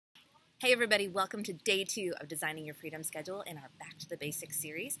Hey everybody, welcome to day 2 of Designing Your Freedom Schedule in our Back to the Basics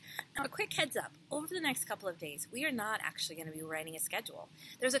series. Now a quick heads up, over the next couple of days, we are not actually going to be writing a schedule.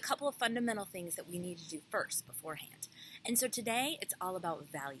 There's a couple of fundamental things that we need to do first beforehand. And so today, it's all about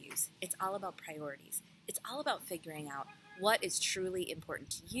values. It's all about priorities. It's all about figuring out what is truly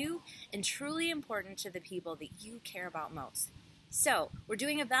important to you and truly important to the people that you care about most. So, we're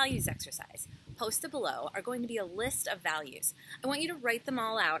doing a values exercise. Posted below are going to be a list of values. I want you to write them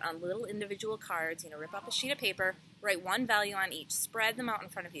all out on little individual cards, rip up a sheet of paper, write one value on each, spread them out in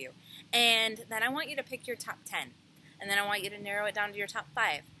front of you. And then I want you to pick your top 10. And then I want you to narrow it down to your top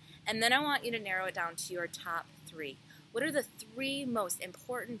 5. And then I want you to narrow it down to your top 3. What are the 3 most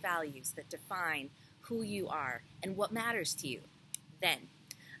important values that define who you are and what matters to you? Then,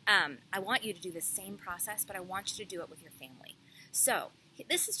 I want you to do the same process, but I want you to do it with your family. So,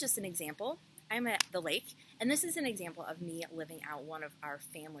 this is just an example. I'm at the lake, and this is an example of me living out one of our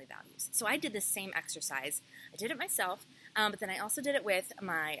family values. So I did this same exercise. I did it myself, but then I also did it with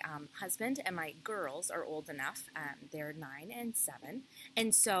my husband, and my girls are old enough. They're 9 and 7,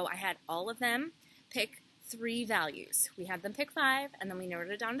 and so I had all of them pick 3 values. We had them pick 5, and then we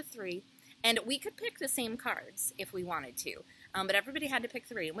narrowed it down to 3. And we could pick the same cards if we wanted to, but everybody had to pick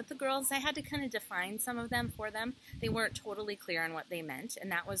 3. And with the girls, I had to kind of define some of them for them. They weren't totally clear on what they meant,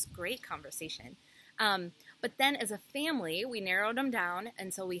 and that was great conversation. But then as a family, we narrowed them down,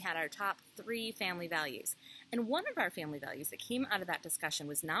 and so we had our top 3 family values. And one of our family values that came out of that discussion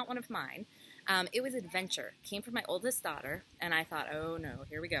was not one of mine. It was adventure. It came from my oldest daughter, and I thought, oh no,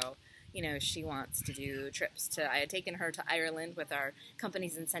 here we go. She wants to do trips. I had taken her to Ireland with our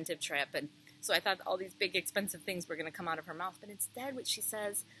company's incentive trip, and so I thought all these big expensive things were going to come out of her mouth. But instead, what she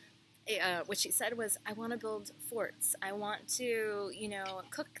said was, I want to build forts. I want to,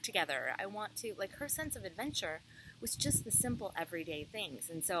 cook together. I want to, her sense of adventure was just the simple everyday things.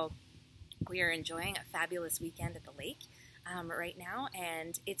 And so we are enjoying a fabulous weekend at the lake right now,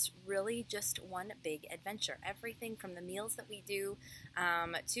 and it's really just one big adventure. Everything from the meals that we do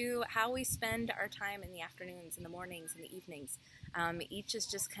to how we spend our time in the afternoons, in the mornings, in the evenings. Each is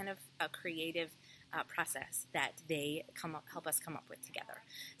just kind of a creative process that they help us come up with together.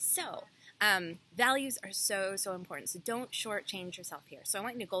 So values are so important, so don't shortchange yourself here. So I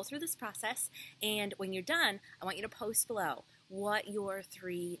want you to go through this process, and when you're done, I want you to post below what your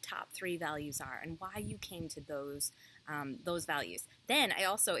top 3 values are and why you came to those values. Then I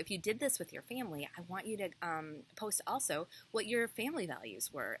also, if you did this with your family, I want you to post also what your family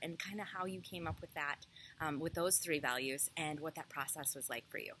values were and kind of how you came up with that, with those 3 values and what that process was like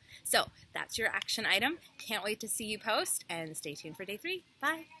for you. So that's your action item. Can't wait to see you post, and stay tuned for day 3.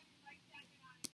 Bye.